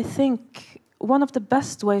 I think one of the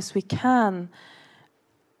best ways we can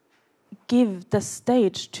give the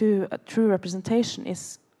stage to a true representation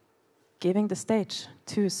is giving the stage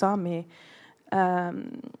to Sami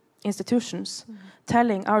institutions,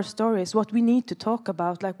 telling our stories, what we need to talk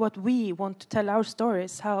about, like what we want to tell our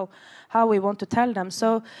stories, how we want to tell them.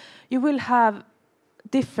 So, you will have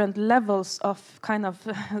different levels of kind of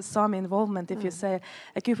Sami involvement, if you say,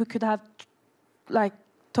 like if we could have like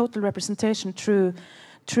total representation through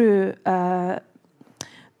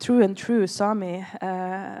Sami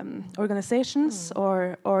organizations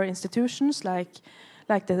or institutions like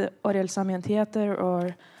the Oriel Samian Theater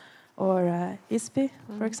or ISPI,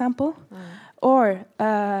 for example, or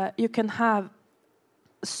you can have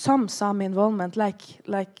some Sami involvement like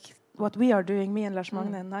what we are doing, me and Lars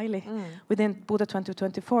Magne and Naili, within Bodø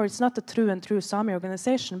 2024. It's not a true Sami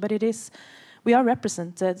organization, but it is. We are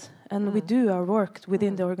represented, and we do our work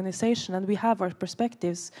within the organization, and we have our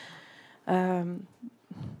perspectives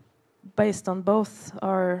based on both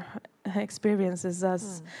our experiences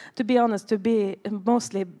as, to be honest, to be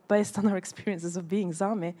mostly based on our experiences of being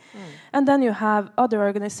Sami. And then you have other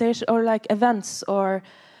organizations or like events or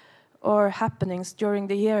happenings during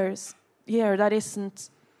the year that isn't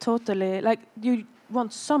totally, like you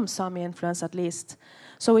want some Sami influence at least.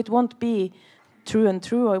 So it won't be true,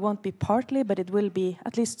 or it won't be partly, but it will be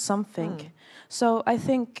at least something. So I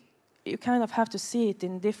think you kind of have to see it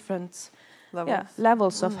in different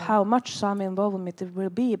levels of how much Sami involvement it will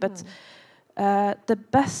be. But the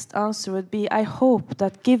best answer would be, I hope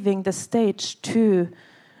that giving the stage to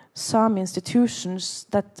Sami institutions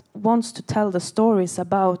that wants to tell the stories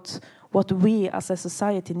about what we as a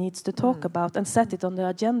society needs to talk about and set it on the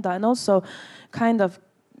agenda, and also kind of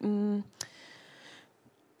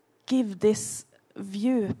give this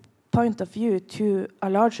point of view to a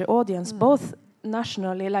larger audience, both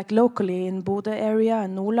nationally, like locally in Bodø area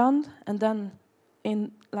and Nordland, and then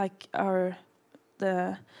in like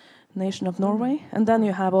the nation of Norway, and then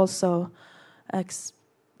you have also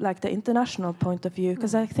like the international point of view,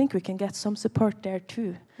 because I think we can get some support there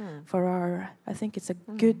too for our. I think it's a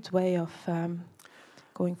good way of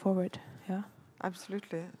going forward. Yeah,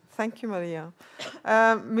 absolutely. Thank you, Maria.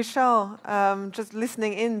 Michelle, just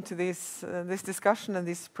listening into this discussion and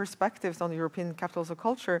these perspectives on the European Capitals of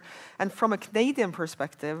Culture, and from a Canadian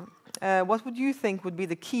perspective, what would you think would be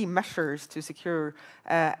the key measures to secure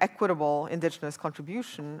equitable Indigenous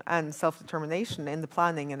contribution and self-determination in the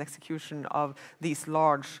planning and execution of these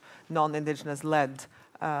large non-Indigenous-led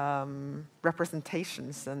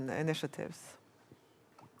representations and initiatives?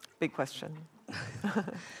 Big question.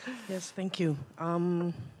 Yes, thank you.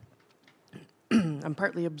 I'm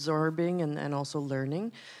partly absorbing and also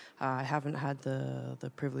learning. I haven't had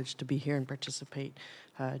the privilege to be here and participate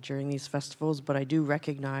during these festivals, but I do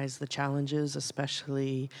recognize the challenges,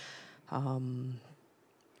 especially,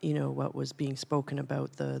 what was being spoken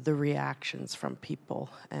about, the reactions from people.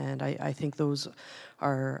 And I think those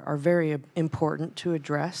are very important to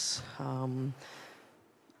address.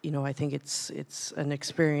 I think it's an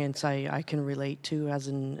experience I can relate to as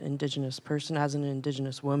an Indigenous person, as an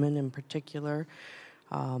Indigenous woman in particular.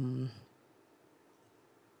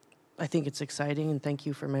 I think it's exciting, and thank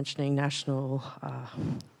you for mentioning National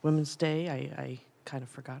Women's Day. kind of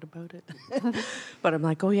forgot about it. But I'm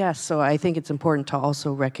like, oh yes. So I think it's important to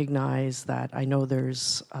also recognize that I know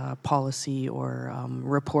there's policy or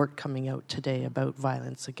report coming out today about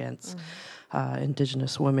violence against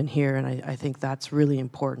Indigenous women here, and I think that's really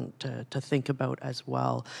important to think about as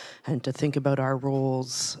well, and to think about our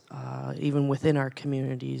roles even within our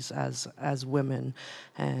communities as women,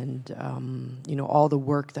 and you know, all the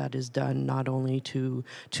work that is done not only to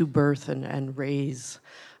birth and raise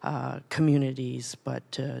communities,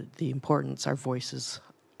 but the importance our voices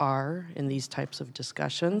are in these types of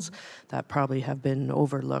discussions that probably have been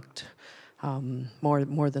overlooked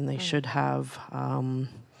more than they should have.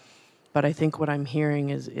 But I think what I'm hearing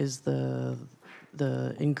is the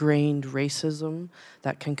ingrained racism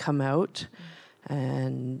that can come out,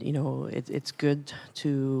 and you know, it's good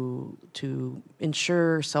to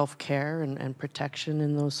ensure self-care and protection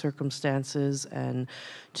in those circumstances, and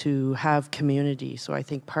to have community. So I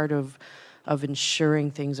think part of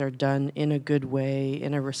ensuring things are done in a good way,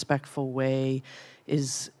 in a respectful way,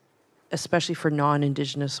 is especially for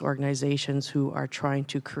non-Indigenous organizations who are trying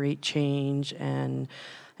to create change and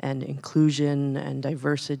inclusion and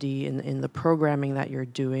diversity in the programming that you're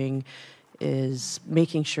doing, is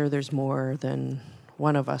making sure there's more than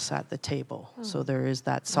one of us at the table. So there is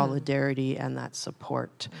that solidarity and that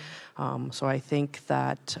support. So I think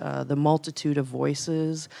that the multitude of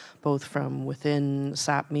voices, both from within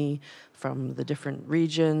SAPME, from the different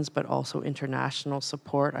regions, but also international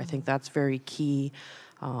support, I think that's very key.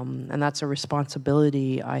 And that's a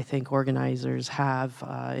responsibility I think organizers have,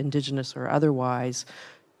 Indigenous or otherwise,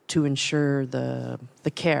 to ensure the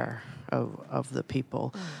care of the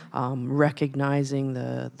people, recognizing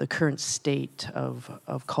the current state of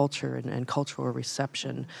culture and cultural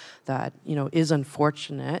reception that, you know, is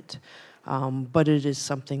unfortunate, but it is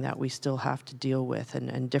something that we still have to deal with,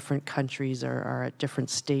 and different countries are at different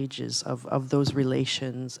stages of those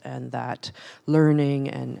relations and that learning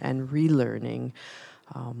and relearning.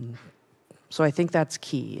 So I think that's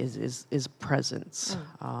key, is presence,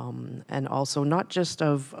 and also not just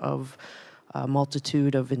of a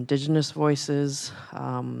multitude of Indigenous voices,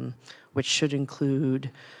 which should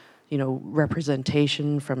include, you know,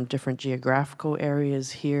 representation from different geographical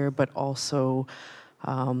areas here, but also,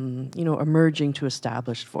 you know, emerging to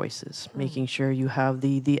established voices, making sure you have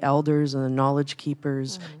the elders and the knowledge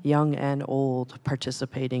keepers, young and old,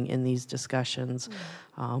 participating in these discussions,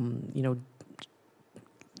 you know,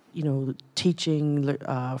 teaching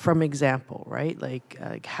from example, right?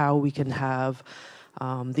 Like how we can have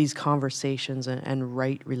these conversations and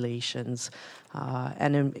right relations.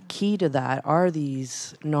 And key to that are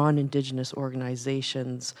these non-Indigenous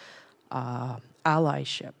organizations'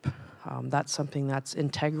 allyship. That's something that's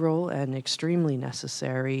integral and extremely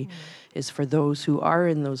necessary, is for those who are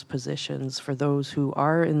in those positions, for those who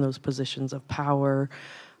are in those positions of power,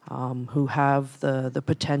 who have the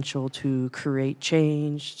potential to create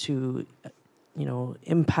change, to, you know,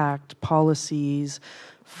 impact policies,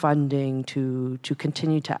 funding, to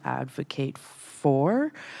continue to advocate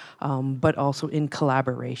for, but also in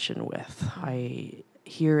collaboration with.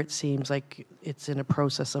 Here it seems like it's in a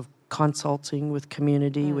process of consulting with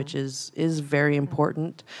community, which is very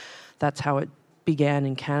important. That's how it began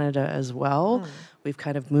in Canada as well. We've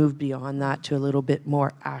kind of moved beyond that to a little bit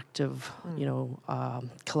more active, you know,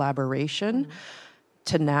 collaboration,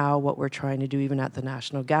 to now what we're trying to do even at the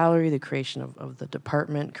National Gallery, the creation of the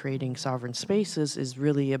department, creating sovereign spaces, is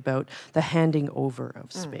really about the handing over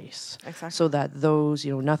of space. Exactly. So that those,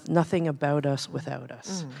 you know, nothing about us without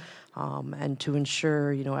us. And to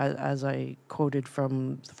ensure, you know, as I quoted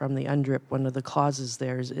from the UNDRIP, one of the clauses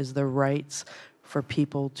there is the rights for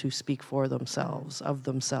people to speak for themselves, of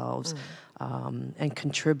themselves, and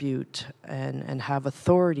contribute and have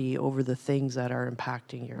authority over the things that are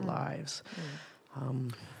impacting your lives.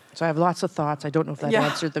 So I have lots of thoughts. I don't know if that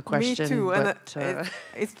answered the question. Me too, but, and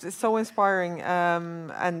it's so inspiring,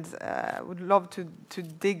 and would love to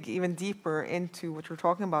dig even deeper into what you're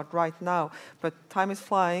talking about right now. But time is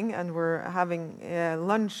flying, and we're having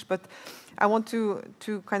lunch. But I want to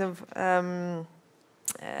kind of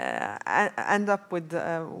end up with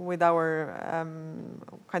our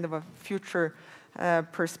kind of a future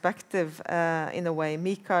perspective in a way.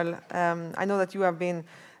 Mikael, I know that you have been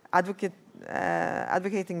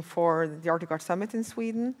advocating for the Arctic Art Summit in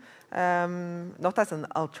Sweden, not as an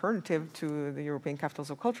alternative to the European Capitals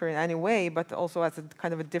of Culture in any way, but also as a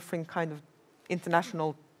kind of a different kind of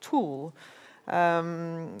international tool.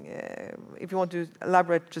 If you want to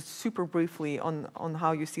elaborate just super briefly on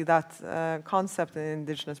how you see that concept in an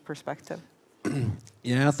Indigenous perspective.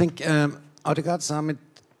 Yeah, I think Arctic Art Summit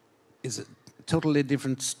is a totally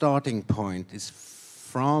different starting point. It's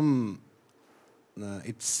from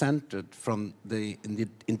it's centered from the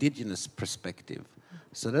indigenous perspective.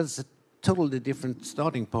 So that's a totally different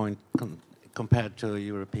starting point compared to a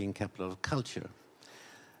European capital of culture.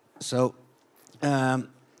 So,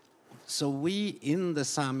 so we in the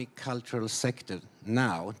Sami cultural sector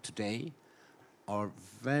now, today, are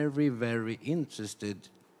very, very interested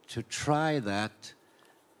to try that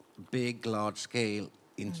big, large-scale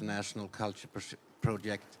international culture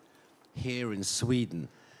project here in Sweden.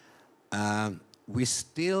 We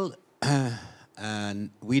still,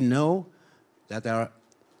 we know that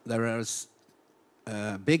there is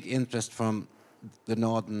big interest from the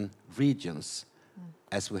northern regions,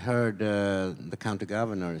 as we heard the county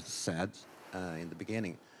governor said in the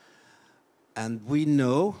beginning. And we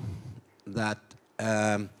know that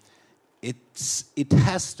it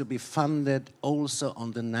has to be funded also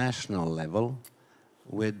on the national level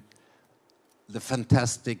with the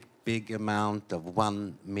fantastic big amount of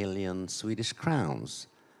 1 million Swedish crowns.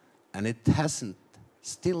 And it hasn't,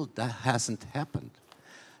 still that hasn't happened.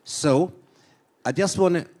 So I just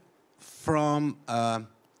want to, from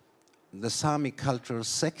the Sami cultural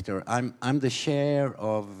sector, I'm the chair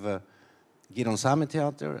of Giron Sami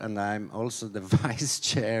Theater, and I'm also the vice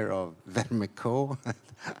chair of Vermeko,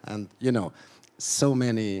 and you know, so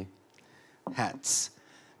many hats.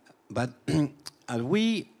 But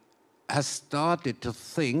we have started to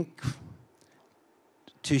think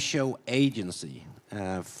to show agency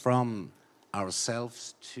from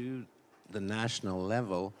ourselves to the national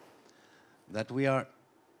level, that we are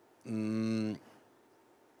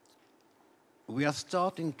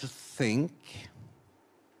starting to think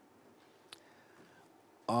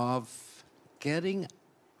of getting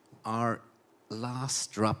our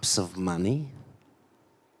last drops of money,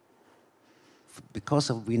 because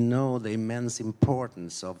we know the immense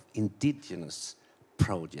importance of indigenous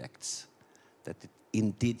projects that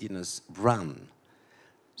indigenous run.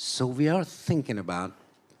 So we are thinking about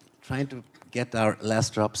trying to get our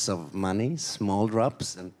last drops of money, small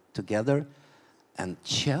drops, and together and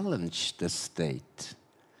challenge the state.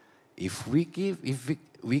 If we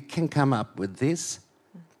can come up with this,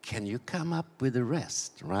 can you come up with the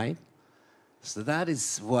rest, right? So that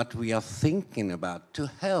is what we are thinking about, to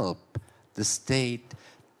help the state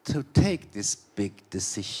to take this big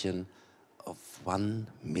decision of 1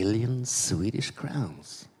 million Swedish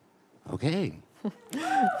crowns. Okay.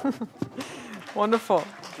 Wonderful.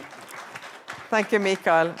 Thank you,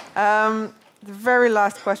 Mikael. The very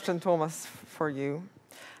last question, Thomas, for you.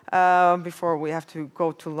 Before we have to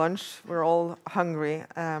go to lunch, we're all hungry,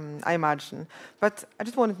 I imagine. But I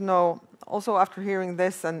just wanted to know, also after hearing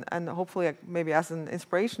this, and hopefully maybe as an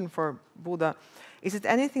inspiration for Buddha, is it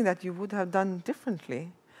anything that you would have done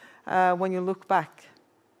differently when you look back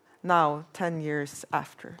now, 10 years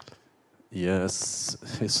after? Yes,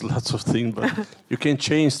 it's lots of things, but you can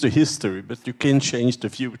change the history, but you can change the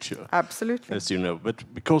future. Absolutely. As you know, but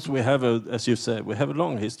because we have as you said, we have a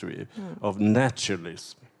long history of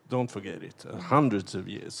naturalism. Don't forget it. Hundreds of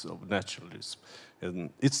years of naturalism.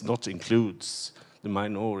 And it not includes the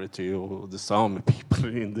minority or the Sami people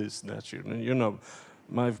in this naturalism. You know,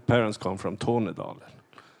 my parents come from Tornedalen.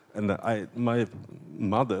 And my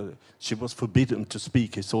mother, she was forbidden to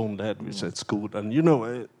speak his own language at school. And, you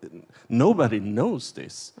know, nobody knows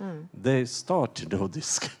this. They start to know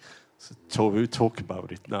this. So we talk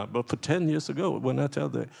about it now. But for 10 years ago, when I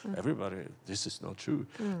tell everybody, this is not true.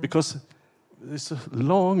 Because it's a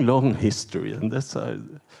long, long history. And that's, I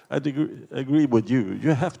agree with you.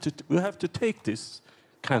 You have to take this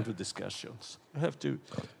kind of discussions. You have to,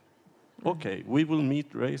 okay, we will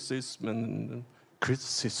meet racism and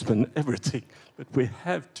criticism and everything, but we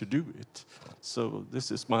have to do it. So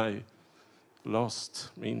this is my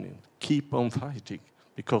last meaning. Keep on fighting,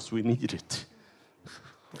 because we need it.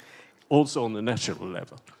 Also on the national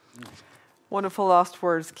level. Wonderful last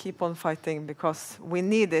words. Keep on fighting, because we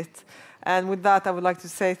need it. And with that, I would like to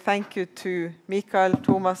say thank you to Mikael,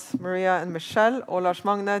 Thomas, Maria, and Michelle, or Lars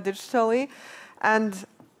Magne digitally. And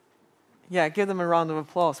yeah, give them a round of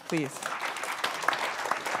applause, please.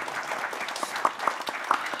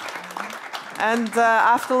 And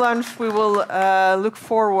after lunch, we will look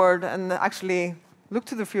forward and actually look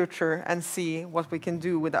to the future and see what we can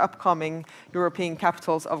do with the upcoming European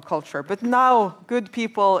capitals of culture. But now, good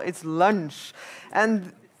people, it's lunch.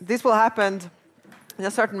 And this will happen in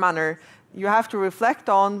a certain manner. You have to reflect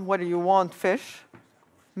on whether you want fish,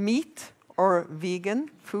 meat, or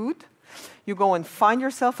vegan food. You go and find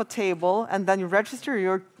yourself a table, and then you register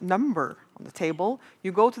your number on the table.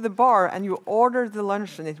 You go to the bar and you order the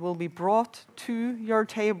lunch, and it will be brought to your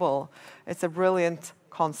table. It's a brilliant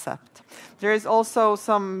concept. There is also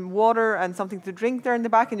some water and something to drink there in the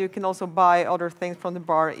back, and you can also buy other things from the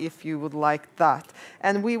bar if you would like that.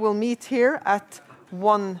 And we will meet here at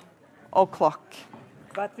 1 o'clock.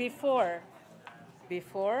 But before we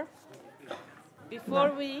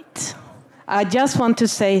eat, I just want to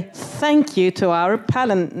say thank you to our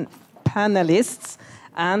panelists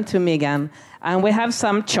and to Megan. And we have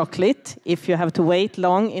some chocolate if you have to wait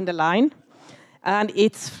long in the line. And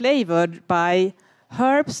it's flavored by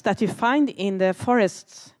herbs that you find in the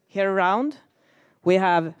forests here around. We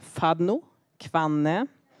have fadno, kvanne.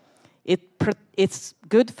 It's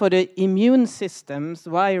good for the immune systems,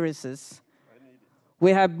 viruses.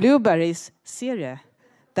 We have blueberries, sire,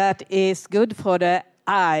 that is good for the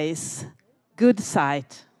eyes, good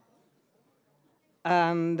sight.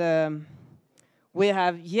 And we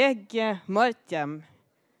have jägge, mörtjam,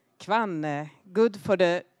 kvanne, good for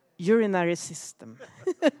the urinary system.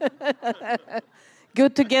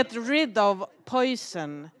 Good to get rid of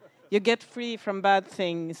poison. You get free from bad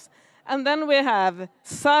things. And then we have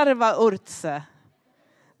sarva urtse.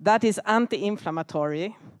 That is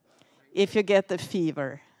anti-inflammatory if you get a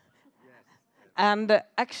fever. And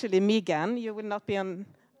actually, Megan, you will not be on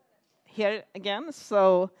here again,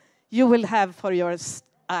 so you will have for your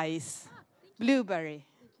eyes blueberry.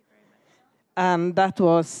 And that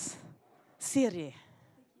was Siri,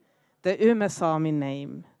 the Umesami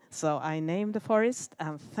name. So I named the forest,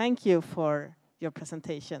 and thank you for your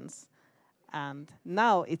presentations. And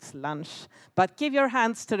now it's lunch. But give your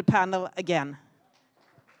hands to the panel again.